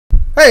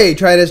Hey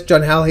traders,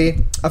 John Howell here,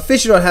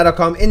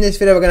 official.how.com. In this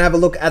video we're going to have a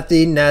look at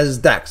the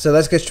Nasdaq, so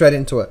let's get straight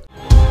into it.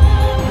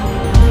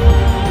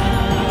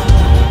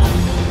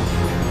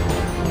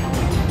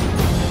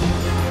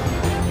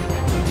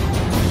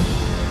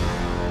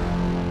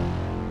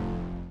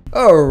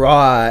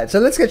 Alright, so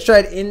let's get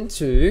straight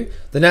into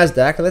the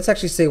Nasdaq and let's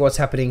actually see what's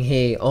happening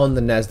here on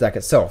the Nasdaq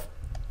itself.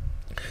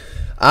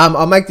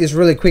 I'll make this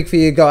really quick for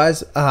you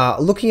guys.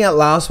 Looking at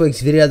last week's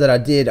video that I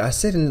did, I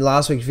said in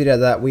last week's video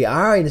that we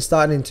are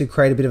starting to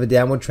create a bit of a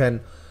downward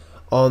trend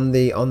on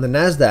the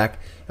Nasdaq,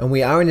 and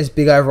we are in this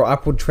big overall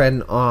upward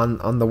trend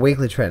on the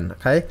weekly trend.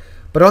 Okay,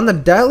 but on the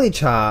daily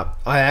chart,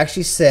 I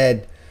actually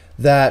said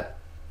that,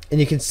 and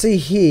you can see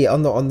here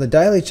on the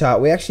daily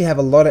chart, we actually have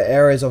a lot of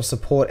areas of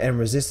support and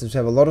resistance. We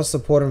have a lot of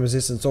support and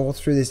resistance all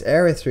through this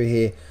area through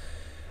here.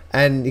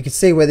 And you can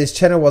see where this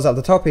channel was at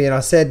the top here, and I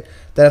said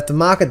that if the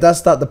market does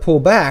start to pull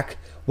back,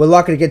 we're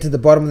likely to get to the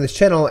bottom of this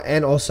channel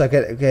and also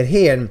get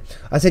here. And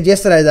I said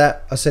yesterday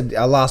that, I said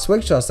last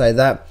week, should I say,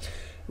 that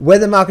where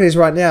the market is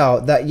right now,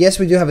 that yes,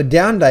 we do have a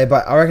down day,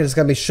 but I reckon it's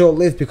going to be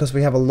short-lived because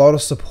we have a lot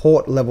of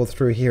support level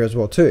through here as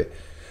well too.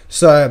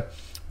 So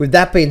with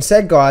that being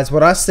said, guys,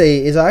 what I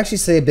see is I actually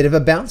see a bit of a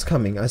bounce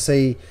coming. I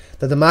see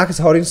that the market's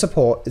holding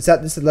support. It's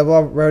at this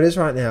level where it is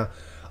right now.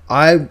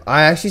 I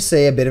actually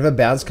see a bit of a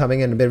bounce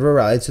coming and a bit of a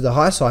rally to the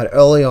high side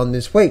early on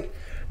this week.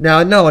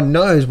 Now, no one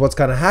knows what's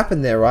going to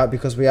happen there, right?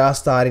 Because we are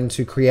starting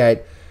to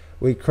create,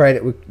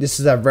 this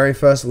is our very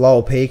first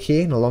lower peak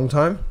here in a long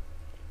time.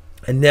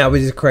 And now we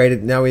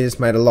just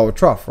made a lower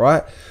trough,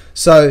 right?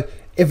 So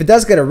if it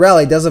does get a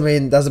rally, doesn't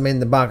mean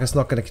the market's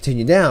not going to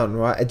continue down,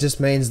 right? It just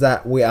means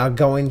that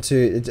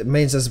it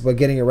means that we're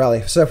getting a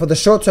rally. So for the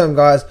short term,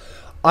 guys,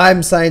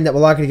 I'm saying that we're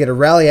likely to get a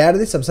rally out of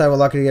this. I'm saying we're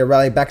likely to get a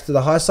rally back to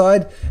the high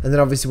side, and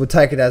then obviously we'll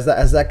take it as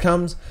that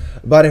comes.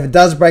 But if it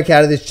does break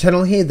out of this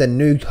channel here, then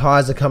new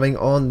highs are coming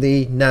on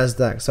the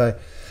Nasdaq. So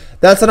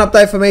that's an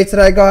update for me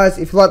today, guys.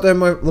 If you'd like to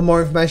know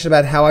more information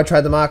about how I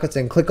trade the markets,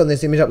 then click on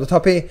this image up the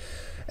top here.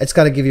 It's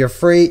going to give you a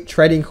free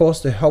trading course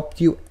to help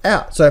you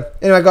out. So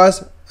anyway,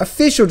 guys,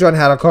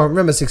 official.how.com.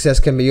 Remember, success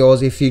can be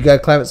yours if you go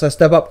claim it. So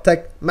step up,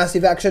 take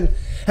massive action,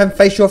 and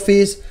face your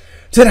fears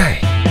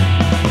today.